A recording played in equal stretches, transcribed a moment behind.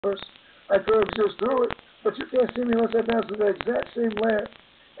universe. I coexist through it, but you can't see me unless I pass through the exact same layer.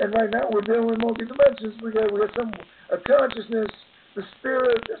 And right now we're dealing with multi-dimensions. We got a consciousness, the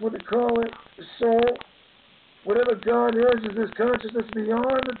spirit, that's what they call it, the soul. Whatever God is this consciousness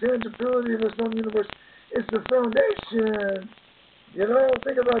beyond the tangibility of this known universe. It's the foundation. You know,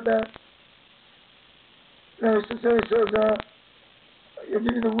 think about that. Now, he says, he'll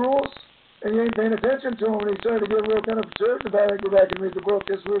give you the rules, and you ain't paying attention to them, and he started to get real kind of absurd about it. Go back and read the book.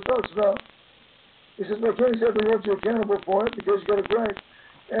 That's what it talks about. He says, well, can't exactly hold you accountable for it because you got to gripe.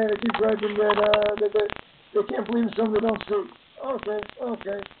 And they keep griping that they can't believe in something they don't see.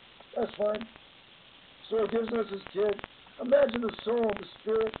 Okay, that's fine. So it gives us as kids. Imagine the soul, the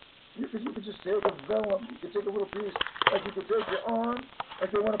spirit. You could just take a vellum. You could take a little piece. Like you could take your arm.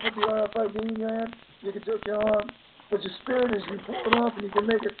 Like they want to put the RFID in your hand. You could take your arm. But your spirit is, you pull it off and you can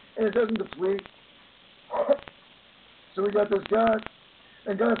make it, and it doesn't deplete. So we got this God.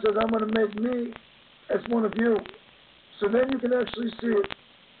 And God says, I'm going to make me as one of you. So then you can actually see it.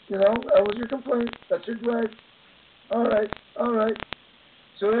 You know, that was your complaint. That's your gripe. All right.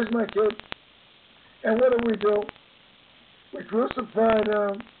 So here's my kid. And what do? We crucified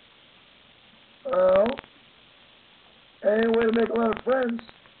him. Ain't a way to make a lot of friends.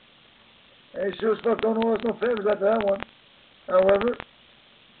 And he sure as fuck don't owe us no favors after that one. However,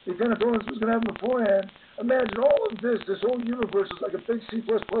 he kind of told us what was going to happen beforehand. Imagine all of this whole universe is like a big C++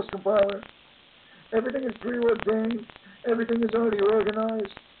 compiler. Everything is preordained. Everything is already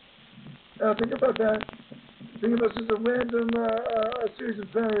organized. Now think about that. Think of us as a random series of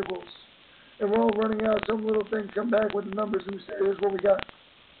variables. And we're all running out. Some little thing come back with the numbers and we say, here's what we got.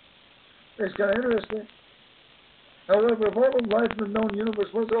 It's kind of interesting. However, of all the life in the known universe,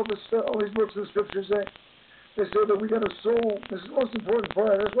 what does all these books and scriptures say? They say that we got a soul. This is the most important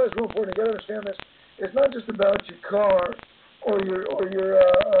part. That's why it's real important. You got to understand this. It's not just about your car or your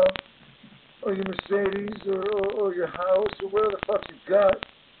Mercedes or your house or whatever the fuck you got.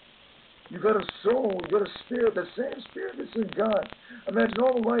 You got a soul. You got a spirit. The same spirit that's in God. Imagine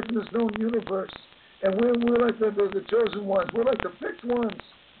all the life in this known universe, and we're like the chosen ones. We're like the picked ones.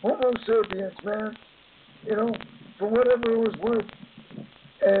 Homo sapiens, man. You know, for whatever it was worth.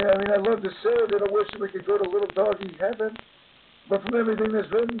 And I mean, I'd love to say that I wish we could go to little doggy heaven, but from everything that's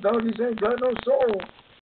written, doggies ain't got no soul.